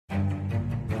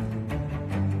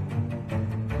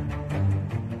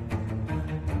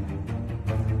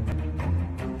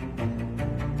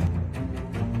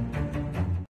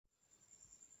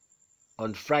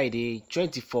On Friday,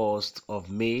 21st of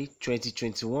May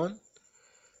 2021,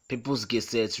 People's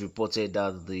Gazette reported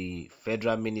that the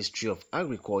Federal Ministry of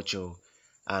Agriculture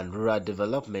and Rural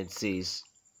Development says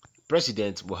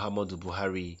President Muhammadu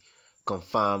Buhari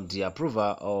confirmed the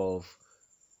approval of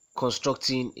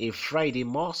constructing a Friday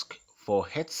mosque for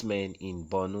herdsmen in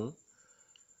Borno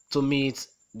to meet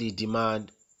the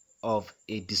demand of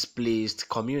a displaced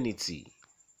community.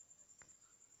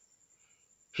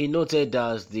 He noted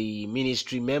that the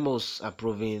ministry memos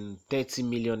approving 30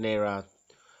 million naira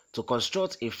to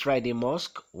construct a Friday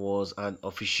mosque was an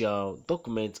official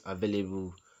document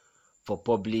available for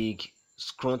public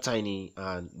scrutiny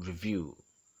and review.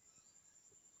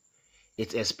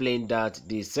 It explained that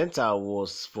the center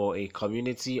was for a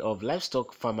community of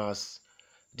livestock farmers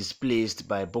displaced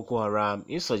by Boko Haram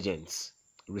insurgents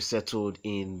resettled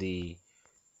in the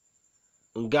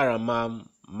Ngaramam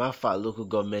Mafa local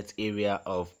government area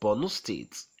of Borno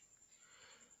State.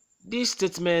 This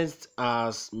statement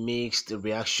has mixed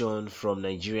reaction from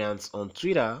Nigerians on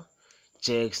Twitter.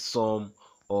 Check some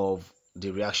of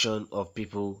the reaction of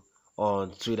people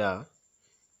on Twitter.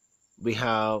 We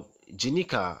have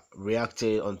Jinika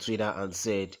reacted on Twitter and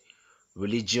said,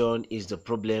 "Religion is the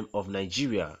problem of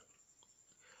Nigeria.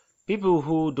 People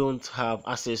who don't have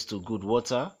access to good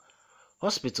water,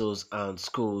 hospitals and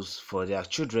schools for their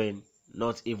children,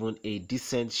 not even a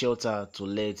decent shelter to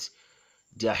let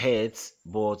their heads,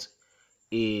 but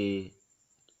a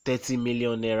 30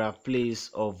 million naira place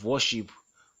of worship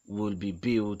will be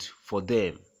built for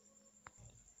them."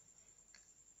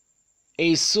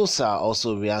 A Sosa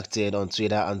also reacted on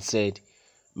Twitter and said,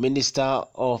 "Minister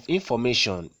of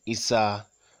Information Issa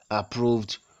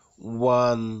approved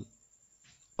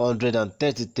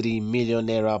 133 million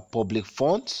naira public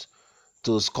funds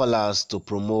to scholars to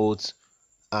promote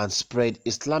and spread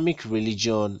Islamic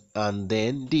religion, and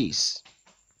then this.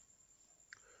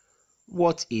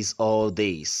 What is all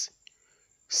this?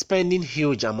 Spending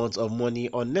huge amounts of money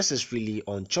unnecessarily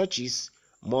on churches,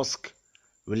 mosques,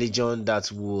 religion that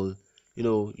will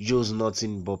use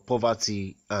nothing but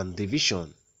poverty and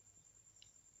division."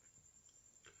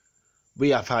 We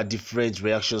have had different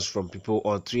reactions from people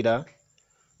on Twitter.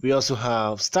 We also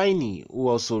have Steiny, who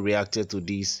also reacted to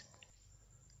this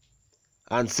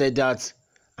and said that,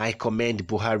 "I commend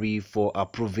Buhari for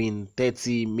approving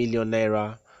 30 million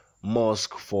naira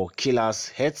mosque for killers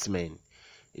herdsmen.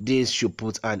 This should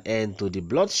put an end to the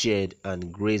bloodshed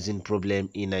and grazing problem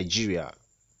in Nigeria."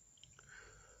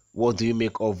 What do you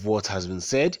make of what has been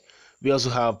said? We also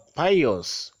have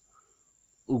Pius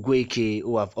Ugweke,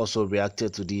 who have also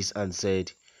reacted to this and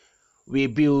said, "We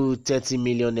build 30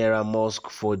 million naira mosque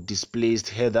for displaced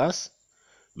herders,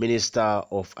 Minister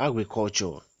of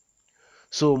Agriculture.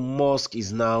 So mosque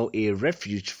is now a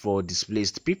refuge for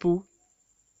displaced people.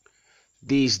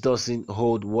 This doesn't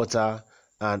hold water,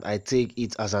 and I take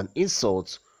it as an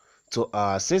insult to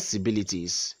our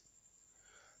sensibilities.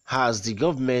 Has the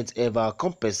government ever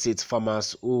compensated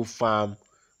farmers whose farm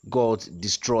got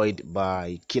destroyed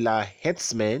by killer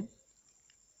herdsmen?"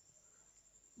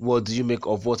 What do you make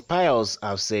of what Pius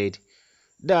have said?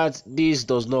 That this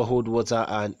does not hold water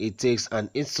and it takes an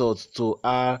insult to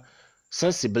our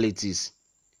sensibilities.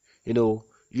 You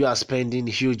are spending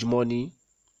huge money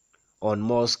on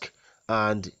mosque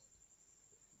and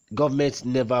government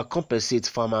never compensates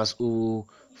farmers whose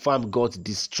farm got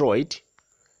destroyed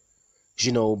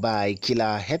by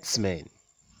killer herdsmen.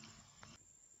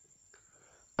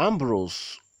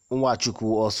 Ambrose Nwachukwu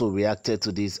also reacted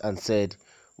to this and said,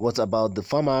 "What about the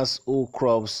farmers whose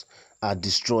crops are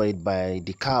destroyed by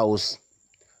the cows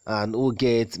and who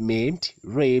get maimed,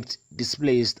 raped,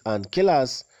 displaced and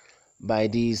killers by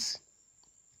these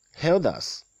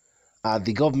elders? Are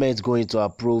the government going to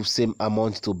approve same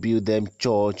amount to build them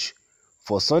church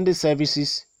for Sunday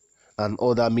services and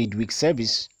other midweek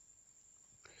service?"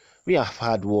 We have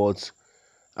heard what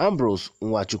Ambrose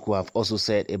Nwachukwu have also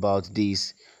said about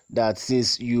this, that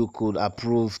since you could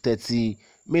approve 30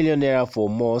 million naira for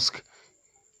mosque,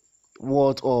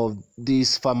 what of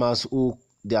these farmers who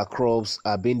their crops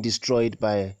are being destroyed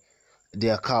by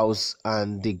their cows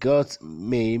and they got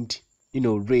maimed,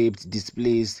 raped,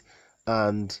 displaced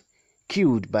and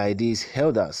killed by these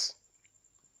elders?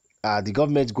 Are the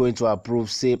government going to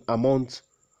approve same amount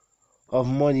of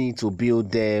money to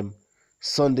build them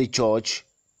Sunday church?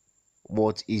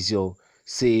 What is your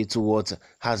say to what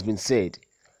has been said?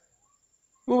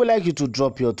 We would like you to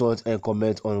drop your thoughts and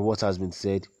comment on what has been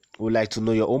said. We would like to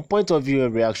know your own point of view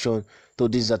and reaction to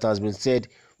this that has been said.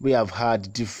 We have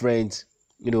had different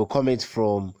comments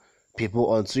from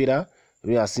people on Twitter.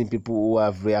 We have seen people who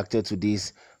have reacted to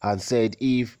this and said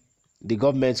if the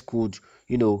government could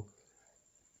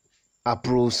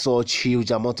approve such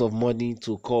huge amount of money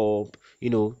to come,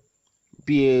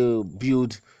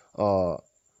 build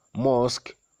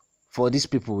mosque for these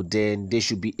people, then they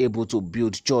should be able to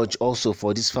build church also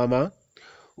for this farmer.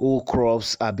 All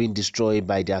crops are being destroyed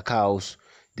by their cows.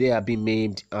 They are being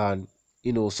maimed, and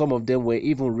some of them were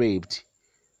even raped.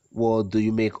 What do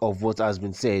you make of what has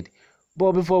been said?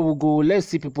 But before we go, let's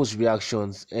see people's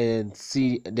reactions and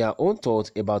see their own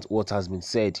thoughts about what has been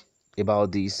said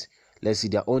about this. Let's see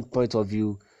their own point of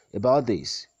view about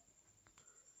this.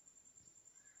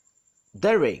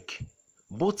 Derek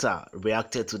Butter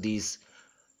reacted to this,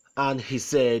 and he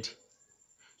said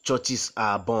churches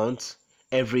are burnt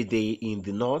every day in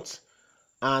the north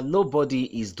and nobody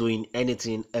is doing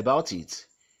anything about it.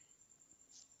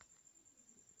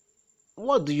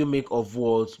 What do you make of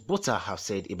what Butter have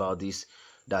said about this?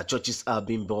 That churches are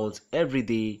being burnt every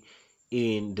day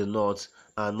in the north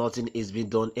and nothing is being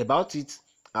done about it,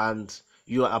 and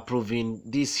you are approving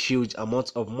this huge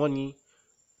amount of money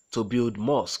to build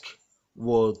mosque.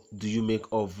 What do you make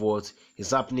of what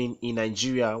is happening in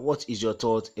Nigeria? What is your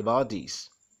thought about this?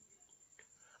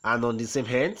 And on the same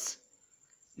hands,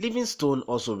 Livingstone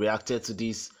also reacted to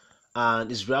this, and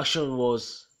his reaction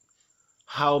was,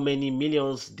 how many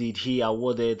millions did he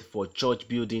awarded for church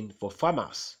building for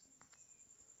farmers?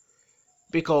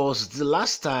 Because the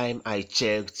last time I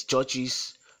checked,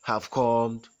 churches have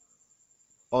come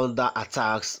under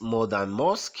attacks more than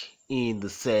mosque in the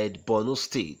said Borno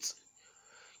state.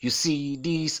 You see,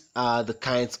 these are the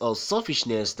kinds of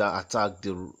selfishness that attract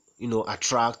the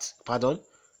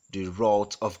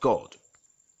wrath of God.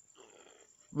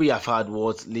 We have heard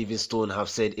what Livingstone have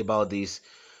said about this,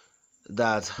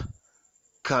 that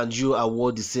can you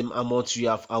award the same amount you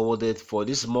have awarded for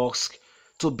this mosque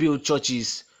to build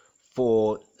churches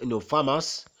for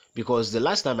farmers? Because the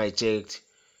last time I checked,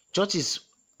 churches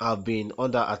have been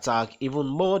under attack even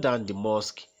more than the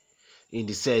mosque in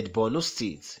the said Borno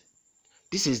state.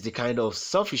 This is the kind of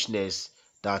selfishness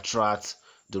that attracts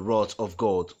the wrath of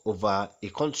God over a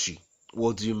country.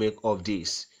 What do you make of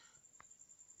this?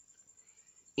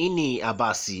 Ini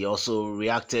Abasi also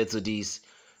reacted to this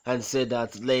and said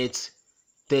that let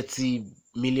 30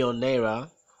 million naira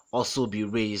also be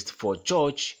raised for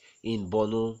church in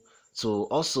Borno to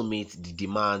also meet the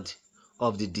demand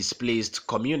of the displaced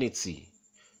community.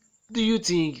 Do you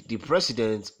think the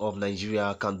president of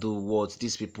Nigeria can do what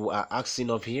these people are asking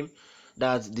of him?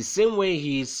 That the same way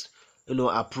he's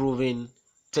approving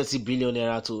 30 million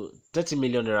naira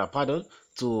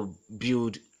to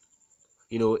build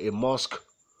a mosque,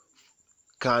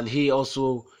 can he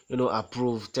also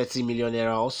approve 30 million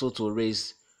naira also to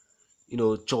raise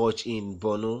church in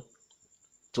Borno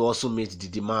to also meet the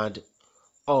demand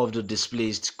of the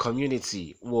displaced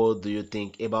community? What do you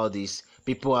think about this?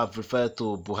 People have referred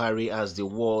to Buhari as the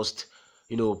worst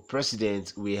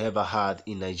president we ever had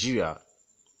in Nigeria.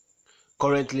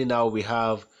 Currently now we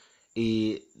have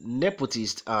a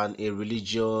nepotist and a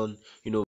religion